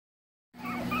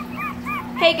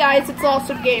Hey guys, it's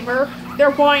Awesome Gamer.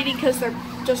 They're whining because they're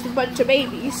just a bunch of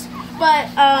babies. But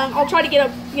I'll try to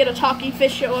get a talking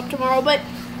fish show up tomorrow. But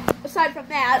aside from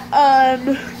that,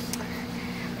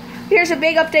 here's a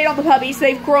big update on the puppies.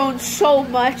 They've grown so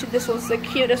much. This was the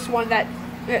cutest one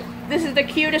this is the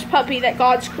cutest puppy that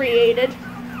God's created.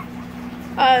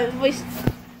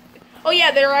 Oh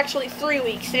yeah, they're actually 3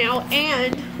 weeks now,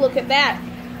 and look at that.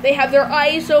 They have their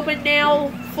eyes open now,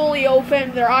 fully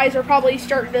open. Their eyes are probably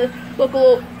starting to look a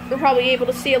little, they're probably able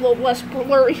to see a little less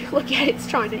blurry. Look at it, it's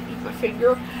trying to eat my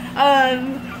finger.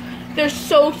 They're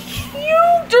so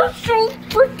cute, they're so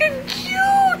freaking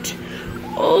cute.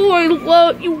 Oh, I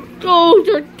love you. Oh,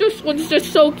 this one's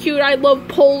just so cute. I love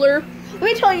Polar. Let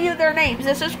me tell you their names.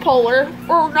 This is Polar.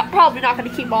 We're probably not going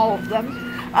to keep all of them.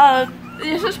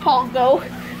 This is Pongo.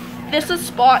 This is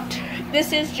Spot.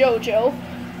 This is Jojo.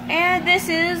 And this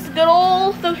is good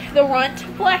old the runt,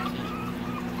 Blackie.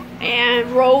 And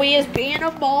Rowie is being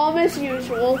a mom as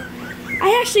usual.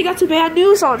 I actually got some bad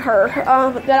news on her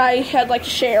that I'd like to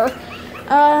share.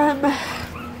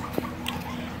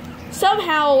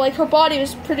 Somehow, like, her body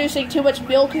was producing too much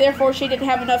milk, therefore she didn't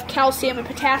have enough calcium and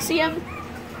potassium.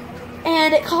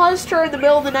 And it caused her in the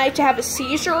middle of the night to have a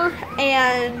seizure,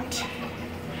 and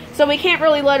so we can't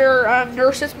really let her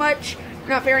nurse as much.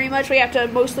 Not very much. We have to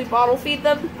mostly bottle feed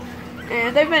them.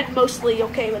 And they've been mostly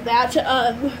okay with that.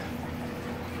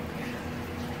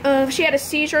 She had a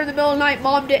seizure in the middle of the night.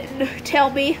 Mom didn't tell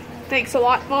me. Thanks a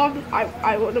lot, Mom.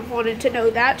 I would have wanted to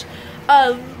know that.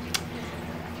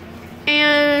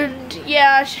 And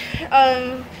yeah,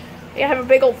 we have a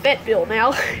big old vet bill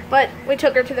now. But we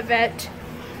took her to the vet.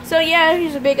 So yeah,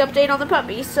 here's a big update on the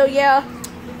puppies. So yeah,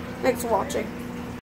 thanks for watching.